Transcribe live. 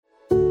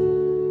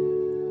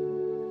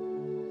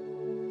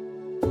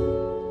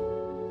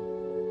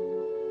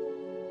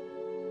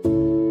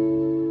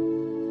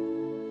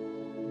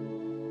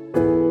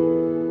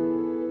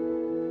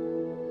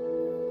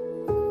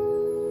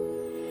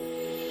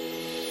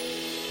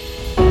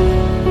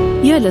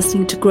You're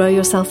listening to Grow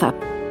Yourself Up,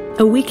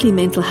 a weekly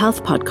mental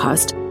health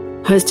podcast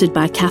hosted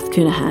by Kath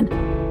Coonahan.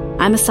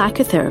 I'm a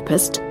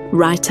psychotherapist,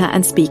 writer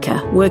and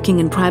speaker working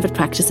in private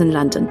practice in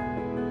London.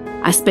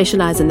 I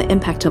specialize in the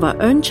impact of our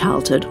own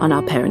childhood on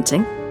our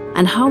parenting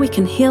and how we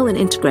can heal and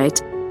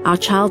integrate our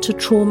childhood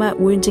trauma,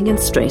 wounding and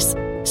stress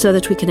so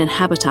that we can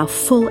inhabit our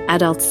full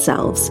adult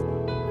selves.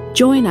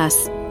 Join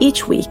us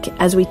each week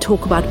as we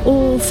talk about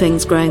all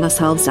things growing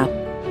ourselves up,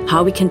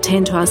 how we can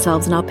tend to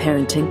ourselves in our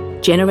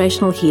parenting,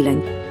 generational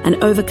healing, and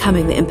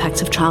overcoming the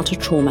impacts of childhood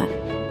trauma.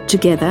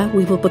 Together,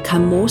 we will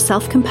become more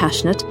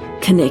self-compassionate,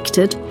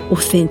 connected,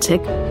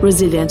 authentic,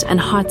 resilient, and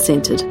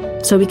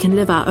heart-centered so we can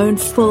live our own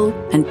full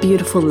and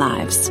beautiful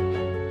lives.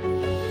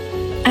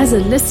 As a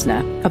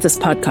listener of this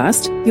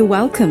podcast, you're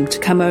welcome to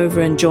come over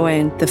and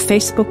join the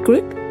Facebook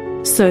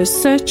group. So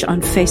search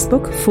on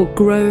Facebook for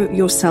Grow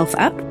Yourself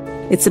Up.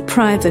 It's a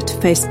private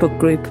Facebook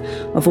group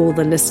of all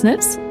the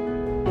listeners.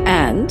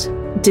 And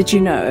did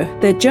you know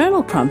there are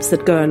journal prompts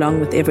that go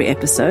along with every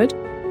episode?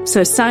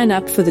 So sign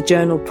up for the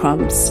journal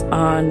prompts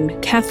on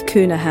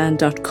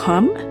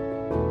kathcoonahan.com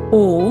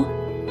or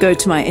go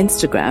to my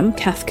Instagram,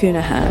 Kath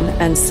Coonahan,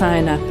 and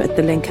sign up at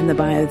the link in the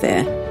bio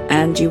there.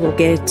 And you will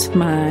get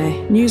my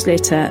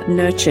newsletter,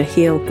 Nurture,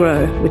 Heal,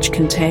 Grow, which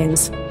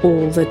contains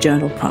all the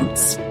journal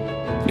prompts.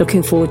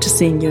 Looking forward to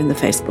seeing you in the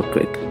Facebook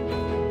group.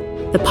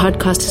 The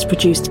podcast is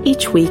produced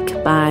each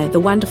week by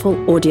the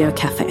wonderful Audio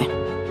Cafe.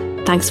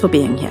 Thanks for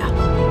being here.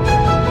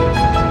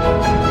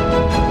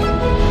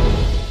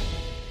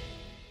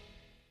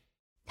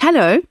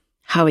 Hello,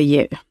 how are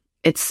you?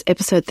 It's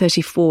episode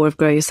 34 of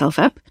Grow Yourself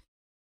Up.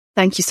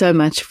 Thank you so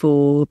much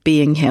for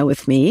being here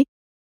with me.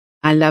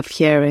 I love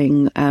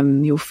hearing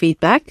your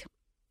feedback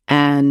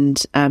and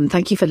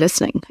thank you for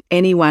listening.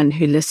 Anyone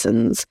who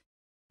listens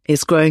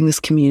is growing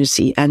this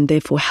community and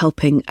therefore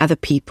helping other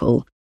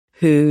people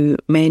who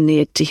may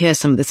need to hear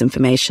some of this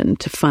information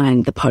to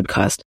find the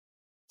podcast.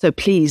 So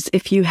please,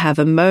 if you have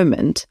a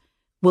moment,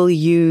 will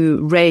you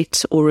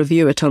rate or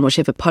review it on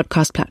whichever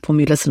podcast platform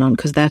you listen on?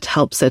 Because that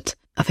helps it,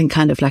 I think,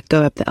 kind of like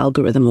go up the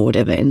algorithm or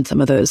whatever in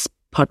some of those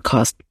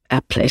podcast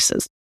app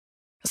places.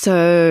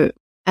 So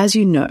as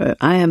you know,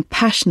 I am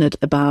passionate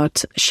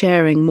about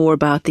sharing more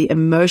about the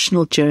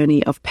emotional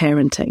journey of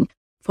parenting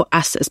for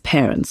us as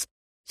parents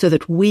so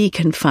that we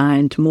can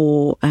find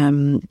more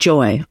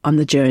joy on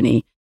the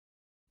journey,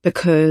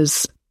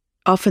 because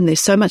often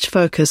there's so much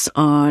focus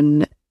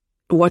on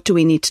what do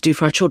we need to do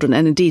for our children,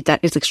 and indeed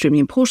that is extremely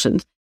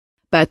important,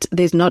 but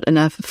there's not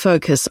enough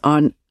focus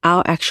on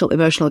our actual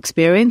emotional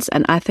experience,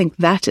 and I think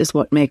that is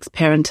what makes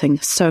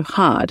parenting so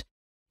hard,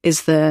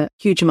 is the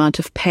huge amount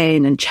of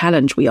pain and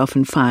challenge we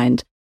often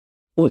find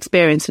or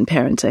experience in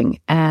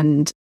parenting,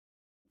 and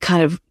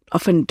kind of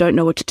often don't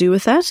know what to do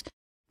with that,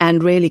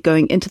 and really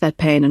going into that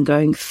pain and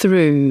going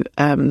through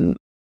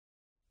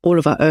all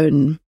of our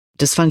own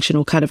dysfunction,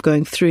 or kind of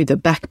going through the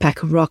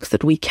backpack of rocks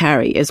that we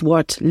carry, is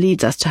what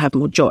leads us to have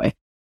more joy.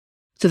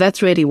 So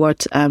that's really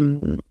what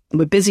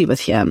we're busy with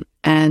here.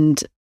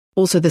 And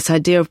also this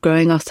idea of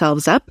growing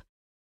ourselves up.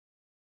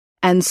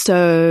 And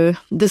so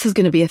this is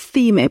going to be a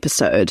theme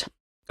episode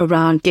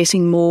around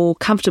getting more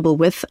comfortable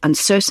with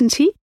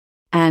uncertainty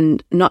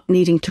and not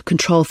needing to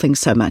control things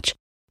so much.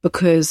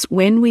 Because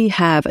when we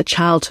have a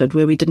childhood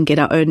where we didn't get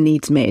our own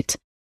needs met,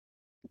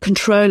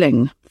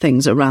 controlling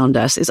things around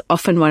us is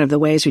often one of the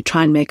ways we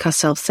try and make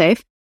ourselves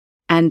safe.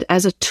 And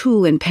as a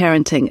tool in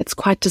parenting, it's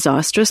quite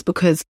disastrous,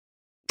 because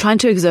trying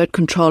to exert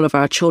control of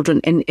our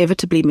children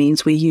inevitably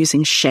means we're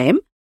using shame.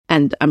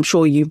 And I'm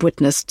sure you've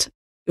witnessed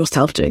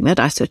yourself doing that.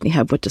 I certainly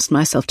have witnessed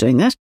myself doing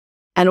that.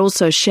 And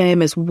also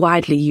shame is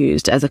widely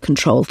used as a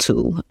control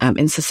tool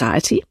in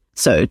society,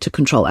 so to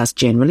control us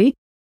generally.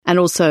 And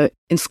also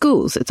in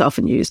schools, it's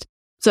often used.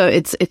 So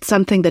it's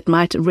something that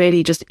might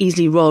really just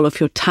easily roll off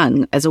your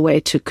tongue as a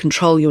way to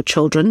control your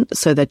children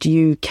so that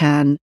you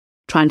can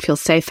try and feel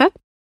safer.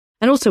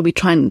 And also we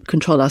try and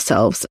control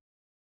ourselves,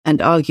 and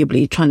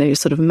arguably trying to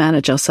sort of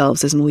manage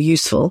ourselves is more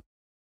useful.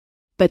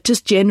 But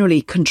just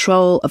generally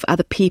control of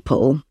other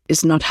people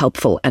is not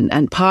helpful.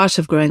 And part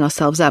of growing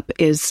ourselves up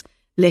is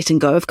letting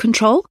go of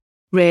control,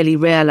 really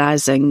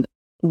realizing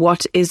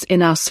what is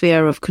in our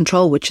sphere of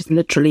control, which is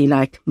literally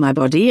like my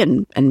body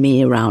and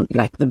me around,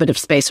 like the bit of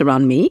space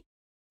around me,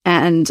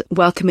 and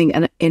welcoming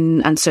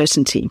in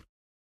uncertainty.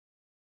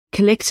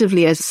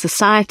 Collectively as a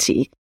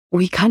society,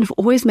 we kind of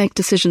always make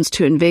decisions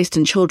to invest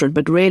in children,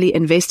 but really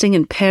investing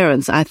in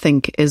parents, I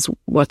think, is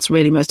what's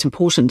really most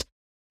important.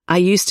 I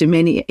used to,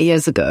 many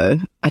years ago,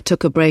 I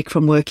took a break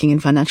from working in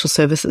financial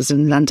services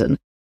in London,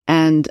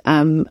 and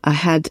I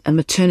had a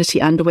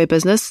maternity underwear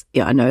business.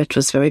 Yeah, I know it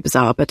was very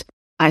bizarre, but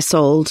I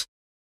sold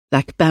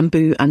like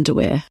bamboo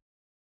underwear,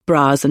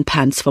 bras and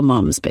pants for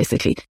moms,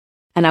 basically.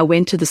 And I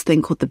went to this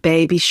thing called the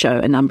Baby Show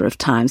a number of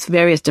times,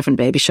 various different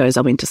baby shows.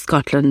 I went to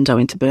Scotland, I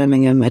went to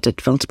Birmingham, I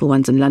did multiple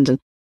ones in London.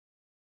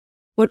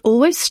 What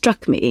always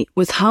struck me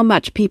was how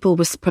much people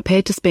were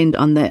prepared to spend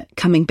on the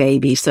coming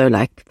baby. So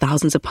like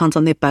thousands of pounds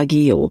on their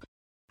buggy, or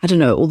I don't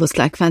know, all this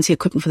like fancy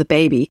equipment for the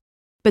baby.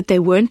 but they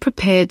weren't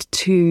prepared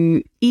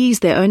to ease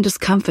their own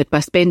discomfort by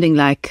spending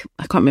I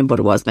can't remember what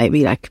it was,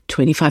 maybe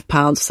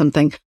 £25 or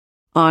something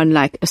on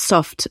a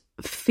soft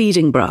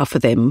feeding bra for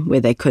them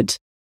where they could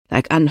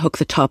unhook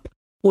the top,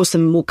 or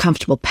some more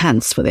comfortable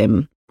pants for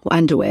them or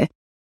underwear.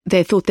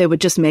 They thought they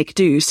would just make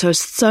do. So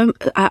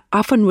I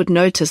often would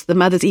notice the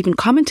mothers even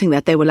commenting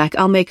that they were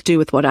I'll make do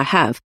with what I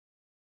have.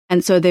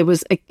 And so there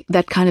was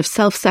that kind of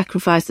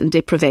self-sacrifice and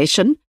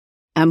deprivation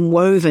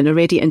woven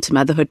already into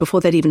motherhood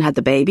before they'd even had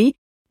the baby.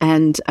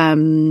 And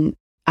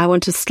I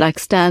want to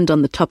stand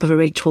on the top of a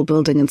really tall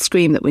building and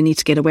scream that we need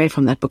to get away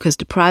from that, because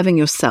depriving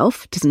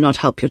yourself does not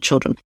help your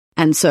children.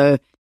 And so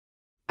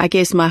I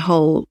guess my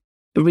whole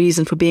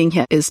reason for being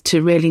here is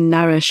to really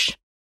nourish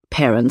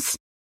parents,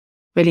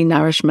 really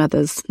nourish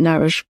mothers,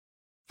 nourish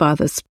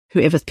fathers,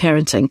 whoever's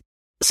parenting,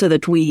 so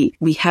that we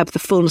have the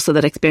fullness of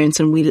that experience,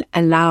 and we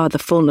allow the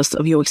fullness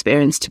of your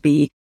experience to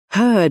be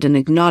heard and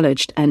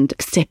acknowledged and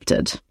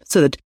accepted,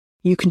 so that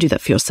you can do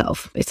that for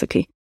yourself,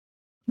 basically.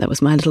 That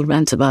was my little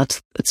rant about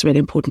it's really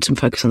important to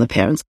focus on the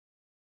parents.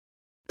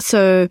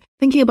 So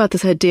thinking about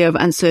this idea of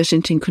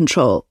uncertainty and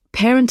control,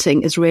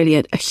 parenting is really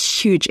a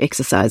huge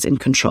exercise in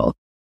control.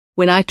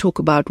 When I talk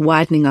about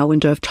widening our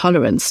window of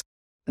tolerance,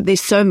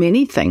 there's so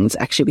many things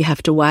actually we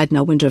have to widen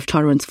our window of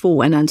tolerance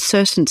for, and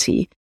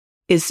uncertainty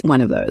is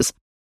one of those.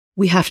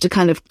 We have to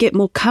kind of get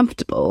more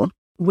comfortable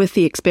with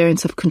the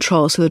experience of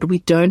control so that we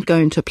don't go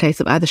into a place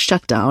of either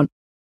shutdown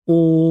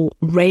or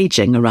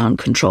raging around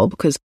control,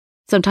 because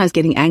sometimes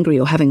getting angry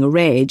or having a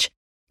rage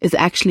is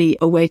actually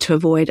a way to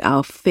avoid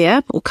our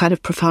fear or kind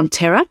of profound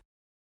terror.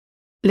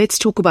 Let's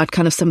talk about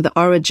kind of some of the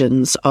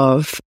origins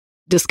of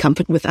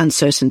discomfort with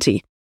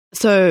uncertainty.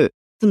 So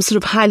some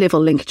sort of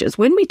high-level linkages.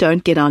 When we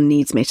don't get our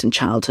needs met in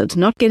childhood,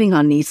 not getting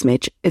our needs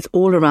met is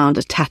all around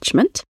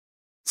attachment.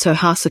 So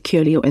how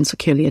securely or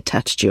insecurely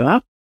attached you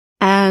are.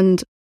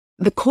 And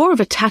the core of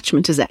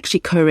attachment is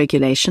actually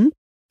co-regulation.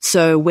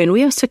 So when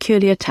we are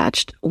securely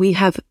attached, we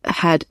have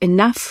had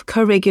enough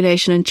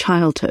co-regulation in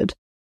childhood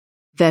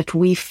that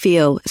we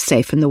feel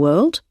safe in the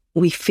world.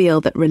 We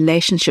feel that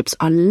relationships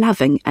are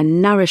loving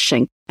and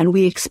nourishing, and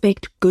we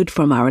expect good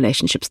from our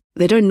relationships.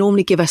 They don't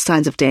normally give us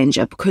signs of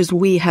danger because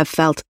we have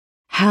felt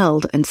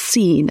held and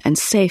seen and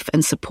safe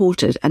and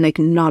supported and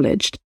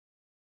acknowledged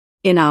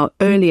in our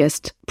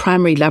earliest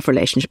primary love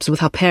relationships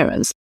with our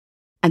parents.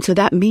 And so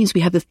that means we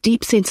have this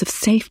deep sense of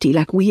safety,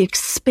 we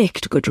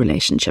expect good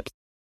relationships.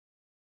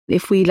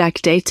 If we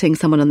like dating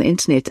someone on the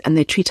internet and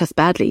they treat us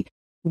badly,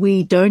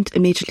 we don't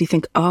immediately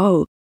think,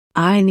 oh,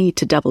 I need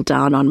to double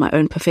down on my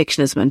own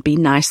perfectionism and be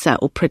nicer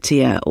or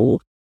prettier or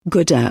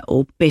gooder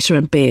or better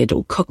in bed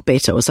or cook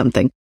better or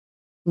something.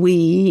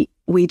 We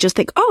just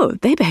think, oh,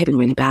 they're behaving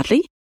really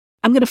badly,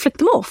 I'm going to flick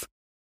them off.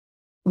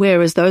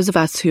 Whereas those of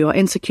us who are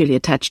insecurely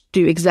attached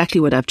do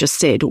exactly what I've just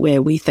said,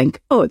 where we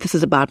think, oh, this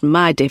is about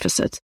my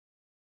deficit.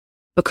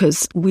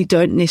 Because we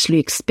don't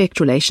necessarily expect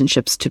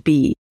relationships to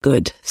be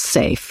good,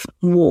 safe,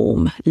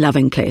 warm,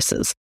 loving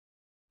places.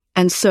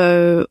 And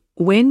so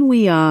when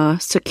we are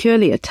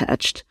securely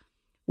attached,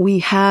 we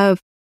have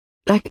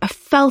a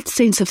felt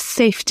sense of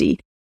safety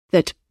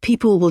that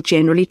people will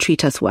generally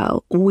treat us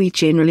well. We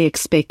generally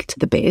expect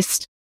the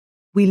best.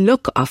 We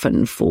look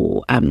often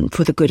for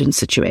the good in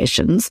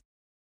situations.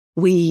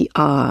 We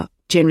are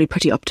generally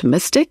pretty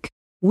optimistic.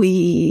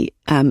 We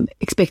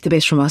expect the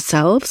best from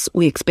ourselves.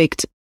 We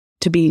expect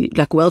to be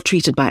well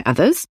treated by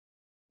others.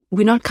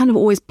 We're not kind of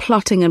always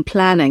plotting and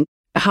planning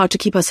how to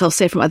keep ourselves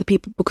safe from other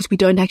people because we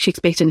don't actually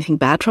expect anything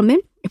bad from them,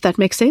 if that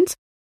makes sense.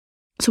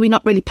 So we're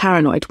not really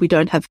paranoid. We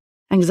don't have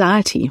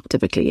anxiety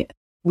typically.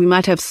 We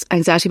might have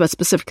anxiety about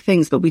specific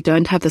things, but we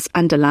don't have this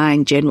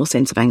underlying general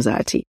sense of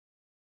anxiety.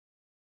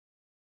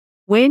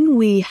 When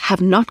we have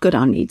not got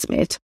our needs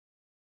met,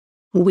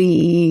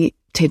 we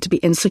tend to be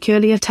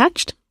insecurely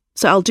attached.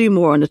 So I'll do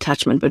more on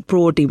attachment, but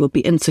broadly we'll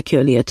be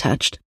insecurely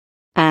attached.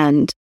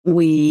 And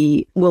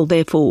we will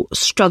therefore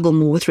struggle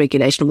more with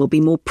regulation, will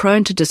be more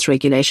prone to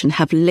dysregulation,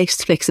 have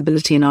less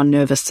flexibility in our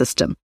nervous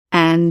system.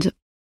 And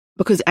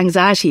because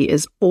anxiety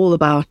is all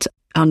about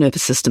our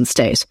nervous system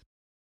state.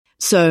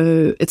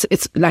 So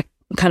it's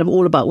kind of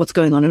all about what's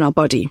going on in our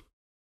body.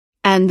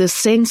 And the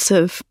sense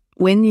of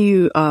when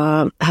you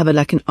have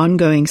an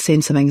ongoing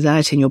sense of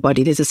anxiety in your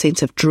body, there's a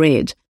sense of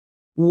dread,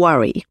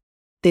 worry.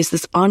 There's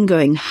this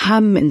ongoing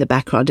hum in the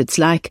background. It's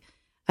like,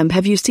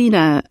 have you seen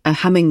a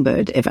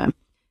hummingbird ever?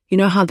 You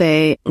know how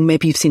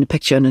maybe you've seen a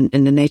picture in a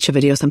nature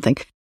video or something.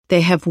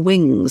 They have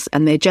wings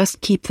and they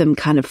just keep them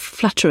kind of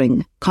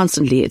fluttering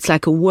constantly. It's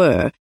like a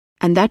whir.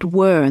 And that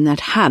whir and that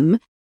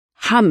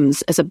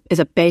hums as a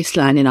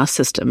baseline in our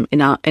system,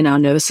 in our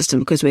nervous system,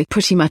 because we're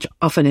pretty much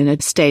often in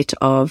a state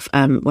of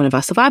one of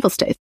our survival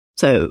states.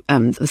 So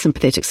the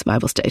sympathetic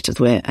survival state is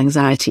where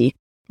anxiety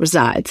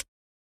resides.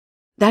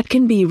 That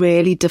can be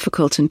really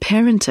difficult in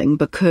parenting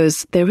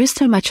because there is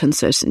so much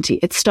uncertainty.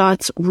 It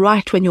starts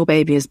right when your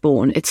baby is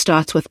born. It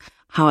starts with,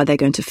 how are they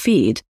going to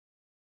feed?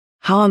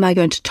 How am I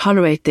going to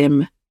tolerate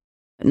them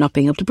not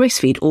being able to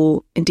breastfeed,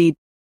 or indeed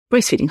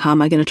breastfeeding? How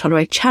am I going to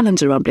tolerate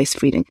challenge around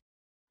breastfeeding?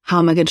 how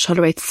am I going to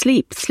tolerate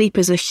sleep? Sleep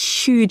is a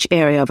huge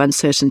area of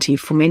uncertainty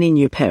for many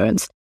new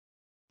parents.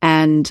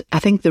 And I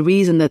think the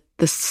reason that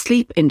the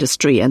sleep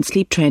industry and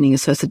sleep training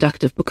is so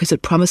seductive because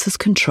it promises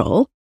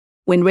control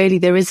when really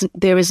there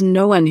is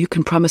no one who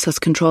can promise us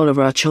control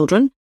over our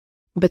children.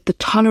 But the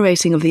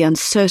tolerating of the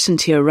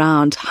uncertainty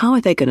around how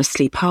are they going to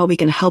sleep? How are we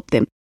going to help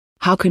them?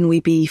 How can we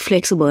be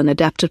flexible and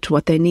adaptive to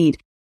what they need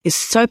is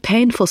so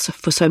painful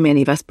for so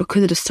many of us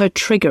because it is so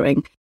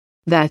triggering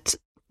that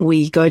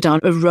we go down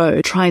a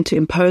road trying to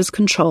impose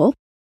control.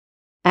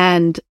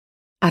 And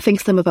I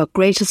think some of our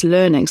greatest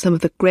learning, some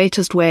of the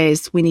greatest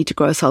ways we need to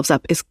grow ourselves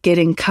up is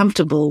getting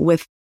comfortable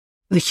with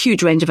the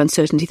huge range of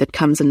uncertainty that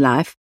comes in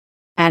life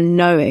and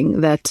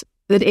knowing that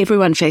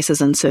everyone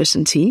faces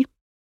uncertainty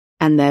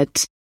and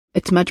that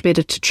it's much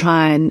better to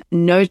try and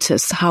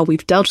notice how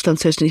we've dealt with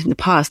uncertainty in the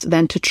past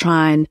than to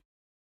try and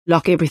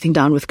lock everything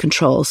down with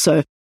control.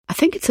 So I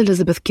think it's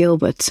Elizabeth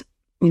Gilbert,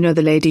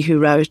 the lady who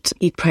wrote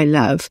Eat, Pray,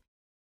 Love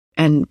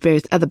and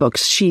various other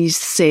books. She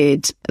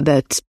said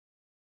that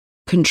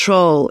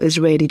control is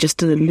really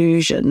just an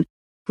illusion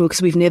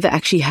because we've never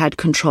actually had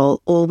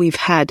control. All we've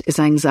had is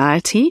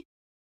anxiety.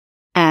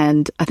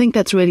 And I think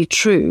that's really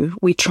true.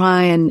 We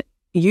try and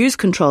use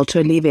control to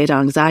alleviate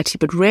our anxiety,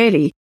 but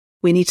really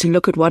we need to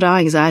look at what our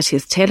anxiety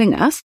is telling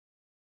us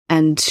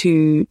and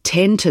to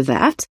tend to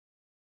that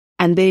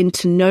and then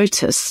to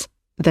notice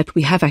that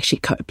we have actually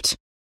coped.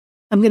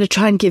 I'm going to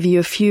try and give you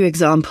a few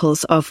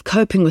examples of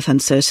coping with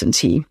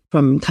uncertainty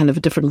from kind of a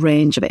different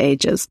range of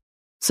ages.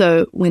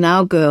 So when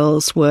our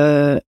girls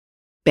were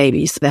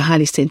babies, they're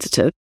highly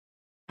sensitive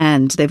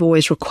and they've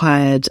always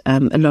required a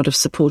lot of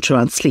support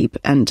around sleep.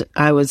 And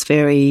I was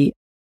very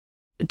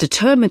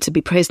determined to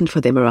be present for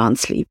them around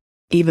sleep,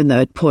 even though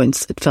at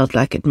points it felt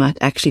like it might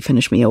actually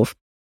finish me off.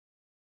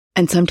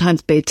 And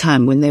sometimes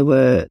bedtime when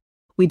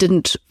we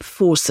didn't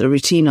force a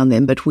routine on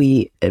them, but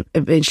we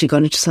eventually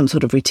got into some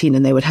sort of routine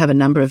and they would have a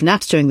number of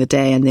naps during the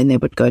day and then they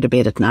would go to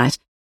bed at night.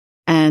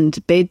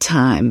 And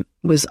bedtime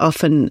was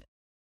often,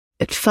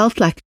 it felt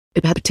like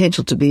it had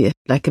potential to be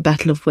like a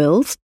battle of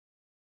wills.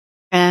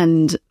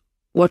 And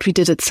what we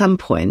did at some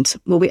point,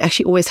 well, we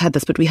actually always had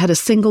this, but we had a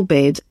single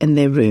bed in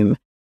their room.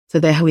 So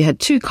we had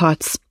 2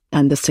 cots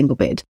and a single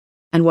bed.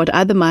 And what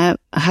either my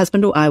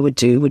husband or I would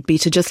do would be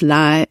to just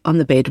lie on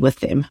the bed with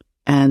them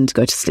and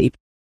go to sleep.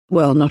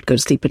 Well, not go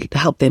to sleep, but to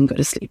help them go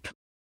to sleep.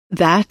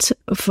 That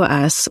for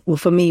us, or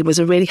for me, was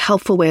a really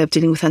helpful way of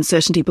dealing with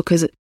uncertainty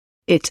because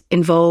it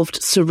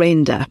involved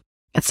surrender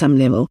at some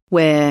level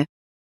where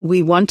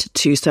we wanted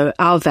to. So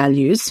our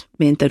values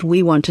meant that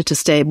we wanted to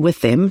stay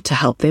with them to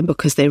help them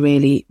because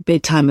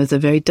bedtime is a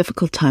very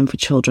difficult time for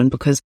children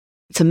because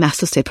it's a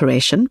massive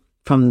separation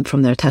from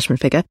their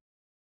attachment figure.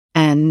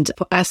 And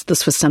for us,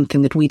 this was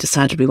something that we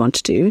decided we want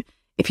to do.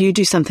 If you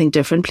do something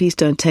different, please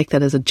don't take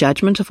that as a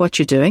judgment of what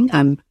you're doing.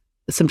 I'm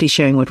simply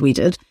sharing what we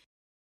did.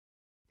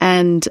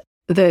 And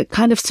the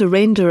kind of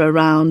surrender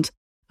around,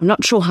 I'm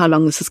not sure how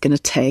long this is going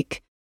to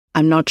take.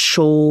 I'm not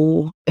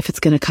sure if it's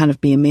going to kind of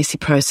be a messy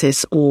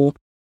process or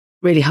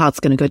really how it's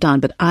going to go down,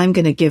 but I'm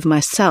going to give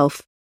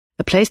myself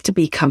a place to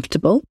be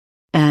comfortable.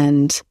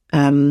 And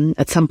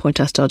at some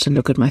point I started to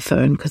look at my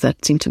phone because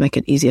that seemed to make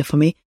it easier for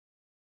me.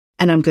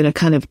 And I'm going to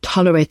kind of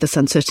tolerate this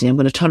uncertainty. I'm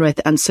going to tolerate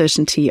the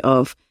uncertainty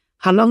of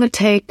how long it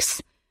takes,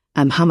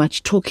 how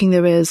much talking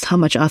there is, how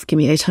much asking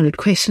me 800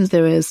 questions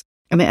there is.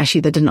 I mean,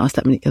 actually, they didn't ask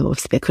that many.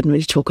 Obviously, they couldn't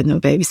really talk when they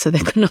were babies, so they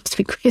couldn't ask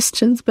me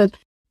questions. But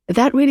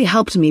that really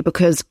helped me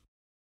because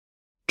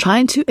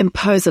trying to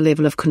impose a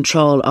level of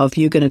control of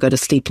you're going to go to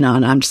sleep now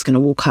and I'm just going to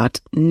walk out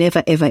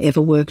never, ever,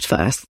 ever worked for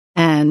us.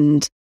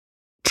 And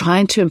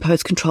trying to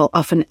impose control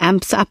often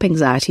amps up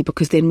anxiety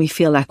because then we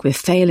feel like we're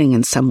failing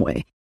in some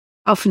way.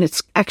 Often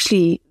it's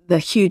actually the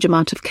huge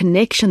amount of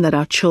connection that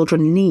our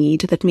children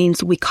need that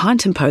means we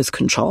can't impose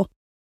control.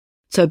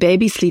 So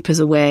baby sleep is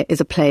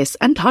a place,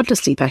 and toddler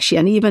sleep actually,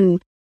 and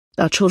even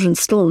our children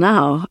still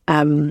now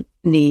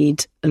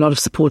need a lot of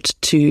support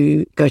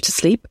to go to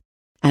sleep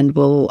and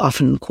will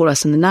often call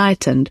us in the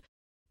night, and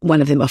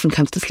one of them often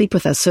comes to sleep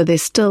with us. So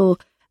there's still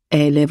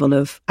a level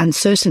of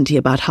uncertainty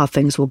about how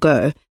things will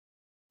go.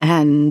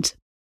 And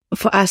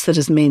for us, that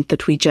has meant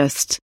that we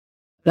just,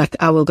 like,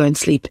 I will go and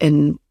sleep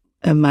in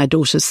my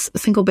daughter's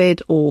single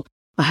bed or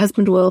my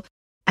husband will,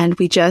 and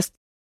we just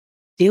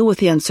deal with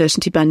the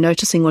uncertainty by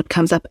noticing what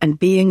comes up and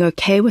being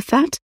okay with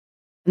that.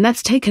 And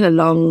that's taken a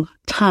long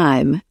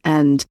time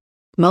and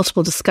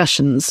multiple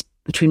discussions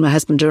between my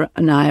husband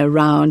and I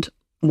around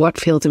what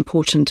feels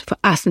important for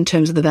us in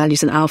terms of the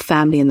values in our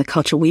family and the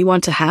culture we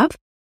want to have.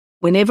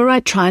 Whenever I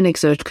try and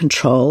exert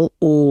control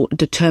or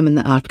determine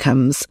the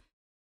outcomes,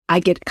 I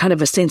get kind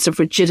of a sense of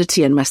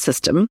rigidity in my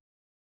system,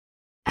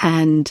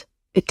 and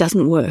it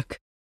doesn't work.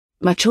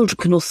 My children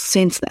can also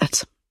sense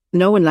that.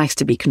 No one likes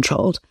to be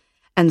controlled.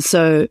 And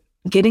so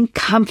getting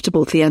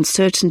comfortable with the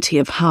uncertainty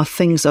of how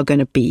things are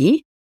going to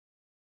be,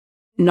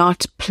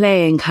 not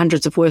playing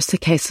hundreds of worst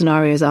case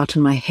scenarios out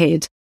in my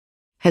head,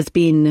 has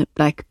been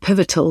like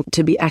pivotal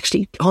to be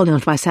actually holding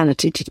on to my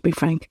sanity, to be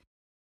frank.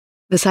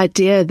 This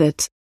idea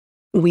that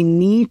we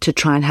need to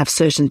try and have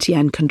certainty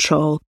and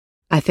control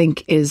I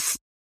think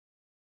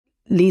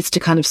leads to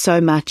kind of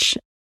so much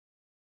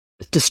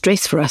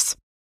distress for us.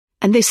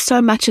 And there's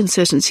so much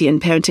uncertainty in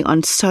parenting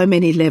on so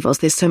many levels.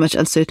 There's so much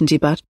uncertainty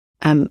about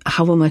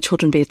how will my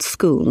children be at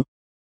school?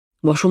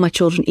 What will my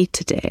children eat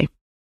today?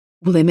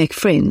 Will they make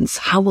friends?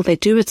 How will they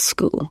do at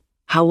school?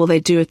 How will they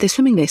do at their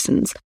swimming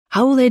lessons?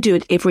 How will they do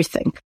at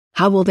everything?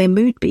 How will their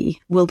mood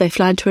be? Will they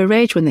fly into a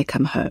rage when they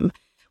come home?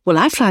 Will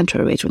I fly into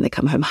a rage when they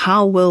come home?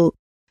 How will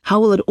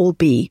it all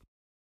be?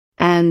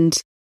 And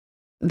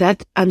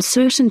that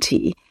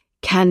uncertainty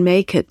can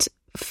make it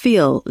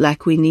feel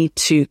like we need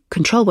to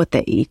control what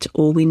they eat,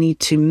 or we need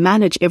to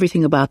manage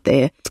everything about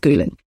their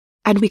schooling.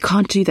 And we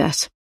can't do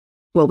that.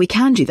 Well, we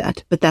can do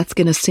that, but that's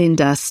going to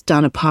send us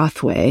down a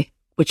pathway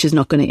which is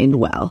not going to end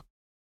well.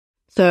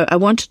 So I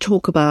want to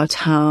talk about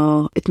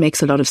how it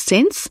makes a lot of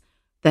sense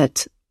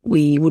that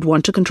we would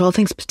want to control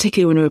things,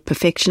 particularly when we're a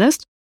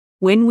perfectionist.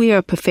 When we are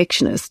a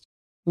perfectionist,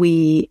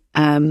 we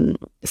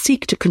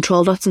seek to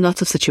control lots and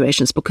lots of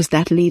situations because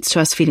that leads to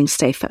us feeling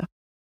safer.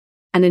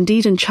 And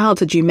indeed, in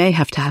childhood, you may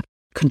have to have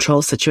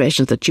control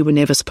situations that you were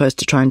never supposed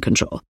to try and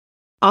control.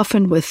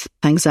 Often with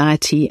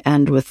anxiety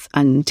and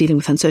dealing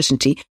with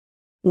uncertainty,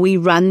 we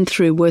run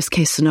through worst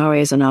case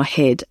scenarios in our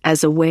head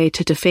as a way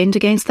to defend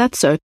against that.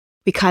 So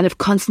we're kind of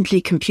constantly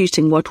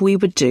computing what we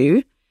would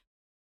do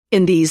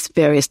in these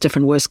various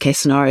different worst case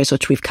scenarios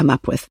which we've come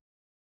up with.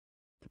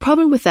 The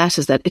problem with that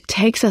is that it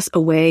takes us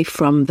away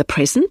from the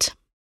present.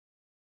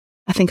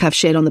 I think I've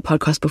shared on the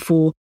podcast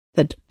before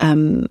that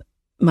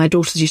my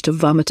daughters used to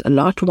vomit a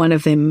lot, one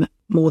of them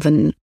more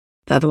than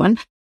the other one.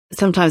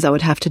 Sometimes I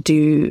would have to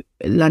do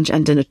lunch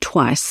and dinner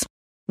twice.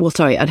 Well,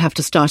 sorry, I'd have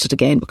to start it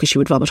again because she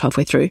would vomit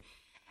halfway through.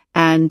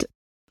 And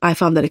I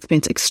found that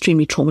experience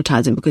extremely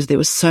traumatizing because there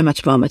was so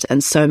much vomit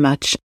and so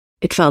much,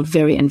 it felt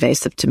very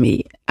invasive to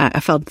me. I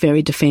felt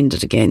very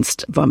defended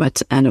against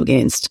vomit and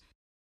against,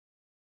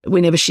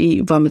 whenever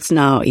she vomits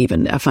now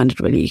even, I find it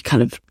really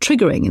kind of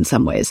triggering in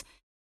some ways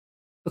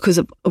because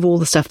of all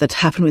the stuff that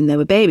happened when they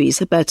were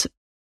babies. But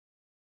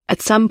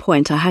at some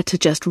point I had to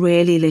just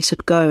really let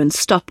it go and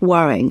stop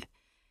worrying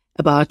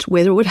about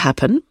whether it would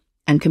happen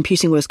and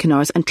computing worst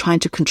scenarios and trying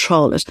to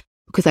control it,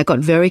 because I got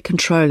very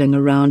controlling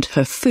around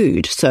her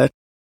food. So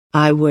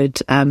I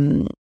would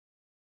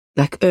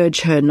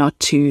urge her not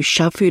to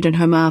shove food in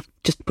her mouth,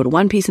 just put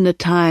one piece at a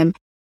time,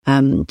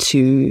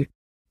 to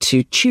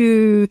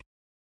chew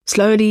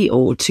slowly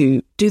or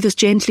to do this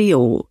gently,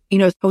 or,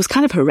 I was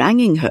kind of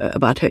haranguing her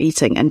about her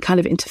eating and kind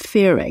of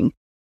interfering.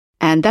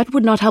 And that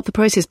would not help the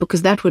process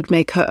because that would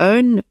make her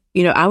own,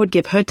 I would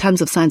give her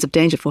tons of signs of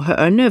danger for her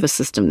own nervous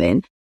system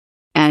then,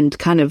 and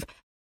kind of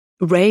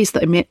raise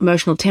the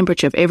emotional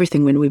temperature of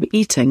everything when we were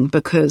eating,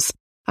 because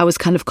I was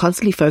kind of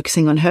constantly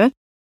focusing on her.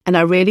 And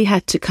I really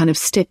had to kind of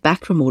step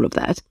back from all of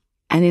that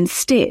and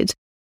instead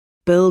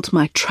build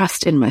my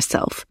trust in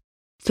myself.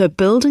 So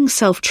building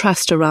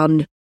self-trust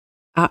around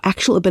our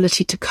actual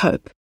ability to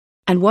cope.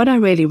 And what I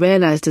really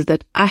realized is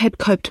that I had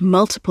coped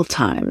multiple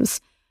times,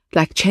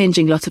 like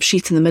changing lots of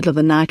sheets in the middle of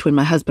the night when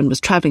my husband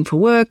was traveling for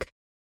work.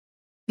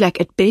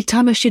 Like at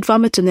bedtime, if she'd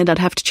vomit and then I'd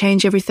have to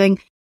change everything.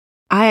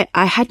 I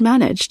had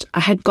managed.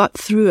 I had got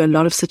through a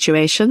lot of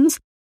situations,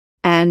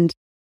 and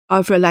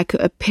over like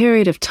a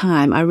period of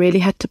time, I really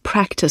had to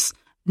practice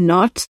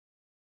not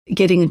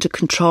getting into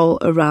control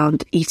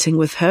around eating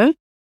with her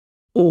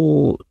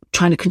or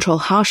trying to control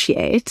how she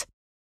ate,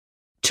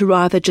 to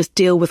rather just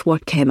deal with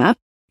what came up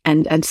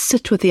and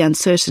sit with the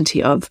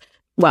uncertainty of,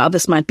 wow,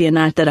 this might be a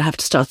night that I have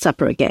to start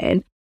supper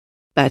again,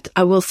 but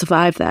I will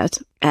survive that.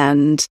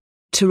 And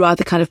to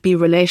rather kind of be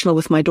relational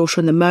with my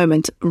daughter in the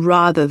moment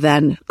rather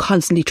than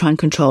constantly try and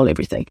control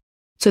everything.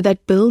 So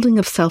that building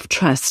of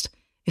self-trust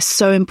is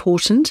so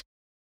important.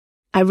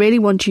 I really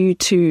want you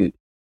to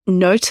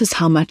notice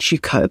how much you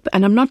cope.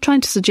 And I'm not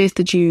trying to suggest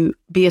that you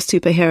be a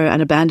superhero and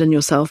abandon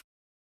yourself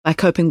by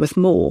coping with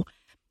more.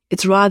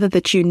 It's rather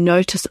that you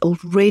notice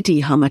already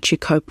how much you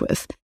cope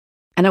with.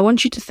 And I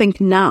want you to think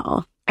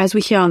now, as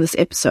we hear on this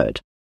episode,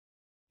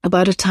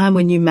 about a time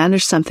when you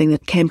managed something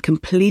that came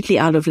completely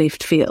out of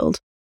left field,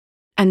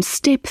 and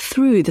step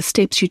through the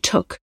steps you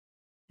took.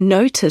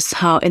 Notice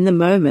how in the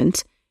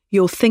moment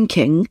your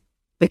thinking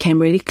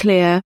became really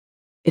clear.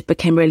 It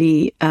became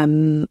really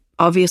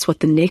obvious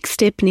what the next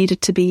step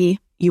needed to be.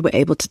 You were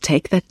able to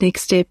take that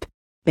next step.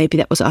 Maybe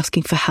that was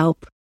asking for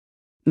help.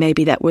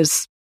 Maybe that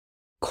was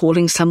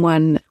calling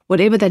someone.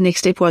 Whatever that next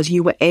step was,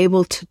 you were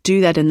able to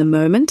do that in the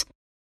moment.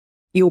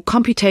 Your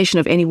computation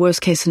of any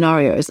worst case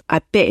scenarios,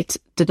 I bet,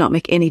 did not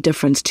make any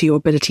difference to your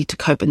ability to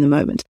cope in the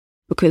moment.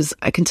 Because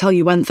I can tell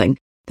you one thing,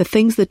 the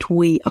things that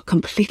we are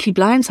completely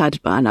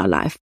blindsided by in our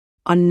life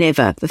are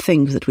never the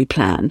things that we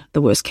plan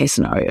the worst case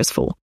scenarios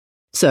for.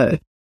 So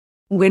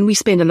when we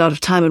spend a lot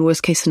of time in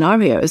worst case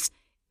scenarios,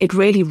 it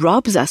really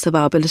robs us of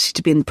our ability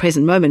to be in the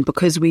present moment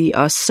because we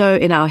are so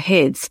in our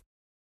heads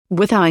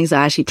with our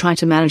anxiety trying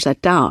to manage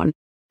that down.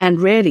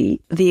 And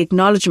really the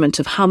acknowledgement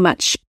of how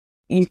much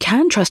you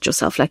can trust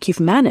yourself, like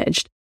you've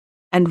managed,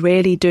 and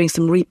really doing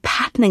some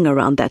repatterning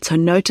around that. So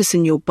notice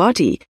in your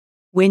body,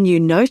 when you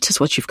notice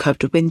what you've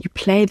coped with, when you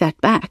play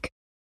that back,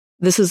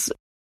 this is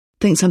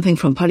think something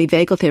from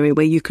polyvagal theory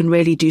where you can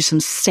really do some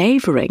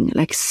savoring,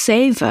 like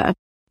savor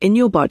in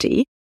your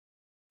body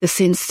the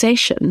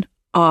sensation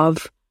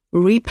of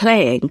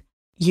replaying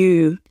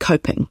you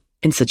coping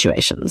in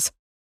situations.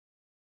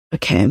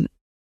 Okay.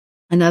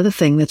 Another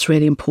thing that's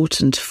really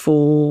important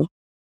for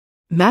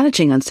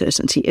managing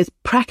uncertainty is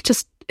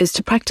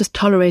to practice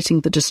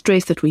tolerating the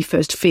distress that we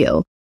first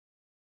feel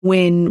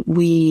when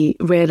we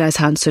realize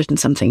how uncertain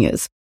something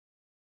is.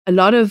 A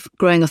lot of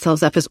growing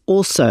ourselves up is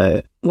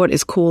also what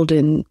is called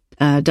in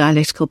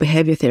dialectical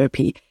behavior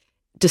therapy,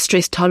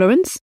 distress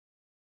tolerance.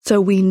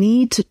 So we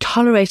need to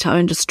tolerate our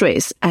own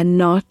distress and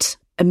not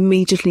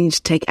immediately need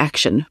to take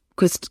action,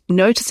 because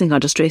noticing our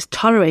distress,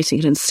 tolerating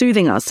it and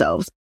soothing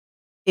ourselves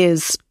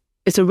is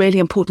a really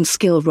important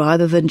skill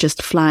rather than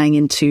just flying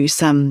into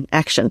some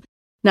action.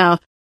 Now,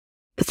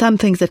 some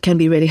things that can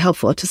be really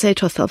helpful are to say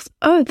to ourselves,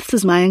 oh, this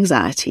is my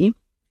anxiety.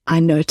 I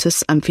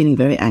notice I'm feeling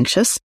very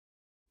anxious.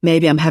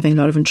 Maybe I'm having a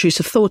lot of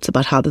intrusive thoughts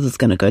about how this is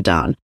going to go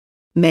down.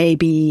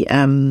 Maybe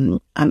I'm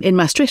in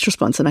my stress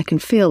response and I can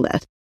feel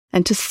that.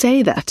 And to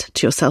say that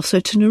to yourself, so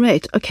to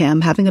narrate, okay,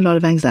 I'm having a lot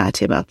of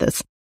anxiety about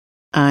this.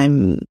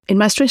 I'm in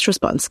my stress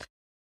response.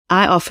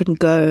 I often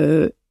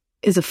go,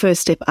 as a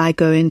first step, I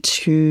go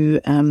into,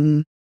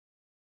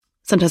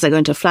 sometimes I go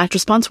into a flight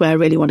response where I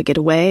really want to get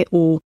away,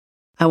 or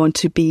I want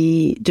to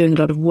be doing a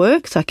lot of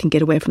work so I can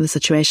get away from the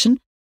situation.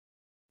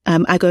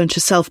 I go into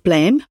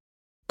self-blame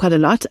quite a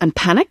lot and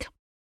panic.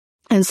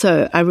 And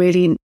so I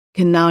really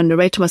can now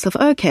narrate to myself,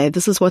 okay,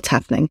 this is what's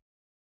happening.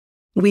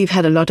 We've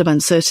had a lot of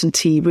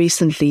uncertainty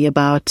recently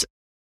about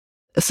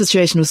a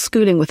situation with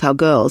schooling with our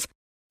girls,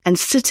 and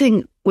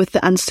sitting with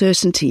the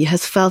uncertainty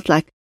has felt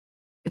like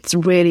it's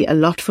really a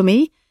lot for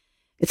me.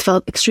 It's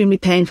felt extremely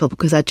painful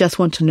because I just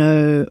want to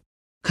know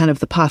kind of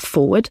the path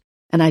forward,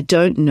 and I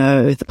don't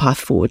know the path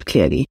forward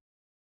clearly.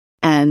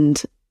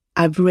 And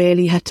I've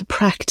really had to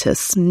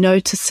practice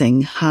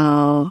noticing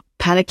how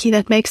panicky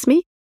that makes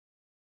me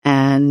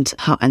and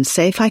how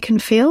unsafe I can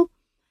feel,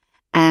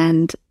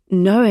 and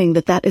knowing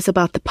that that is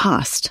about the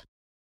past.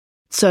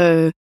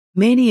 So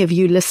many of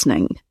you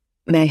listening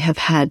may have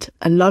had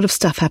a lot of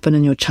stuff happen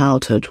in your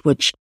childhood,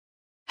 which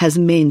has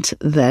meant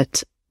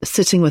that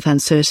sitting with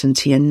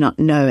uncertainty and not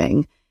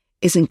knowing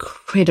is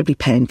incredibly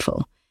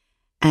painful.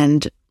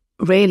 And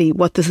really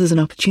what this is an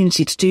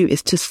opportunity to do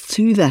is to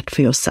soothe that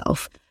for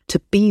yourself, to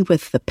be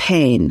with the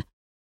pain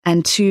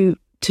and to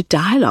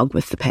dialogue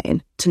with the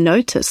pain, to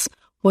notice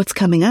what's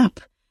coming up,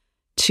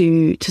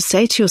 to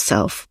say to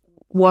yourself,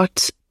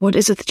 what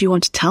is it that you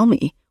want to tell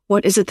me?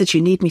 What is it that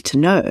you need me to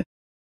know?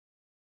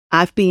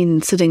 I've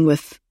been sitting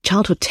with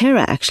childhood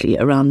terror actually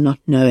around not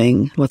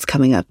knowing what's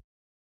coming up,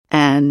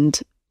 and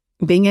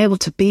being able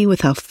to be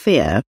with our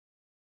fear,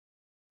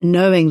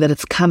 knowing that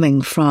it's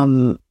coming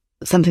from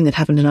something that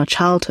happened in our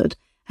childhood,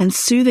 and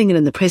soothing it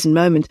in the present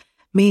moment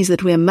means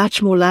that we're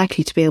much more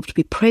likely to be able to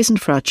be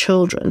present for our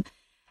children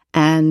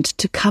and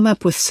to come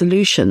up with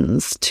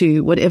solutions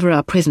to whatever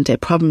our present day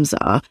problems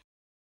are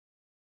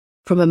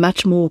from a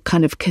much more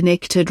kind of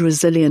connected,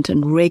 resilient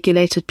and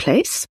regulated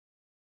place.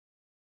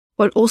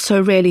 What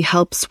also really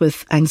helps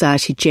with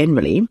anxiety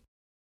generally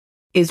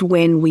is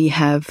when we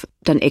have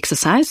done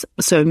exercise.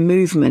 So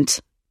movement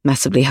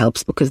massively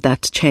helps because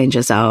that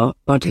changes our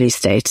bodily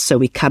state. So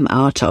we come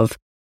out of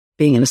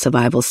being in a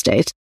survival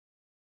state.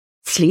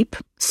 Sleep.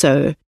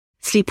 So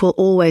sleep will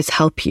always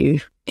help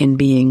you in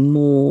being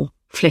more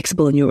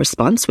flexible in your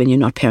response when you're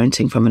not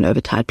parenting from an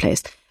overtired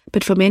place.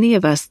 But for many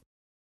of us,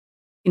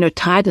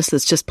 tiredness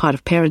is just part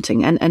of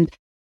parenting. And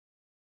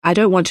I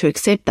don't want to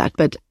accept that,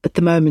 but at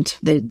the moment,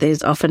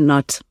 there's often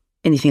not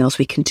anything else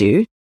we can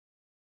do.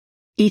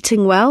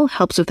 Eating well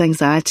helps with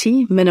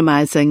anxiety.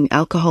 Minimizing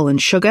alcohol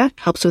and sugar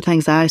helps with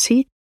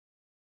anxiety.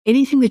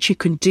 Anything that you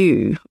can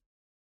do,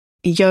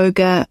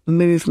 yoga,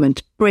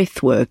 movement,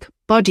 breath work,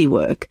 body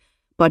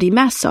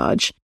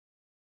massage,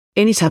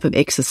 any type of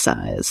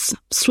exercise,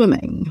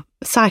 swimming,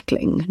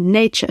 cycling,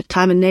 nature,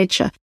 time in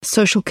nature,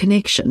 social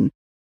connection,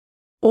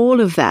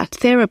 all of that,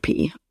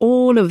 therapy,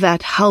 all of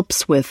that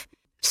helps with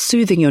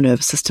soothing your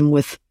nervous system,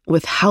 with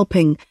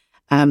helping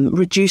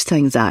reduce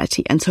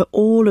anxiety. And so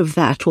all of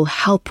that will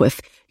help with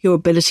your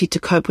ability to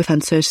cope with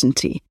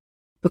uncertainty.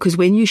 Because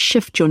when you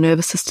shift your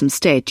nervous system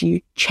state,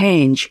 you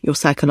change your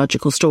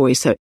psychological story.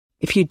 So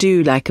if you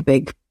do like a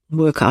big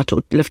workout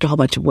or lift a whole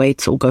bunch of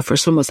weights or go for a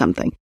swim or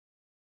something,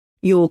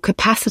 your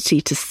capacity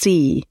to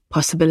see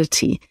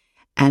possibility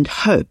and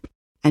hope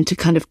and to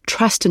kind of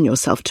trust in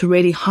yourself, to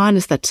really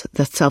harness that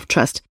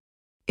self-trust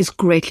is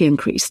greatly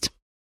increased.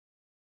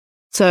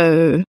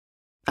 So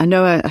I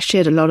know I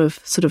shared a lot of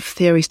sort of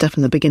theory stuff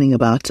in the beginning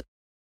about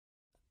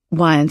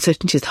why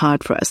uncertainty is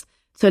hard for us.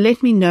 So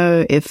let me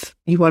know if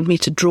you want me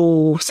to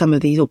draw some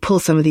of these or pull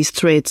some of these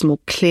threads more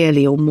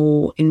clearly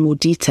or in more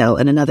detail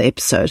in another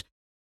episode.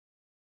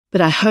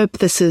 But I hope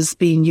this has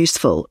been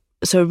useful.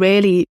 So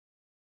really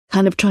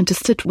kind of trying to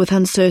sit with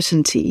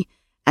uncertainty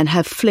and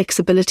have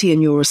flexibility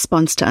in your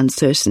response to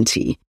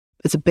uncertainty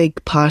is a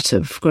big part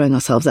of growing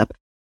ourselves up,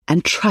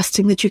 and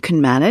trusting that you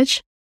can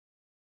manage,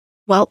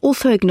 while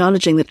also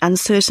acknowledging that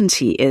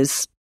uncertainty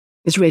is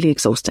is really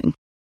exhausting.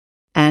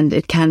 And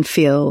it can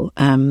feel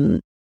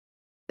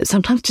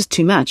sometimes just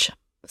too much.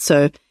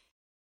 So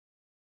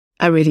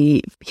I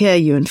really hear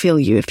you and feel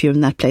you if you're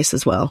in that place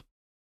as well.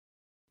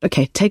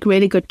 Okay, take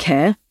really good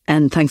care,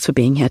 and thanks for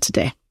being here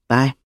today.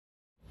 Bye.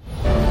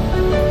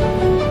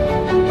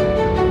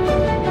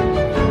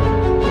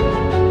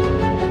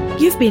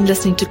 You've been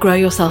listening to Grow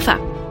Yourself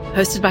Up,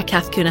 hosted by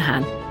Kath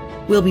Coonahan.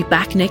 We'll be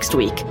back next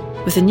week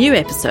with a new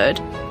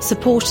episode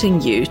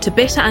supporting you to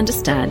better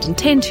understand and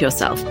tend to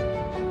yourself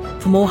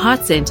for more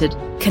heart-centered,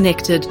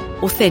 connected,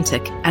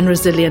 authentic, and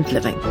resilient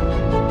living.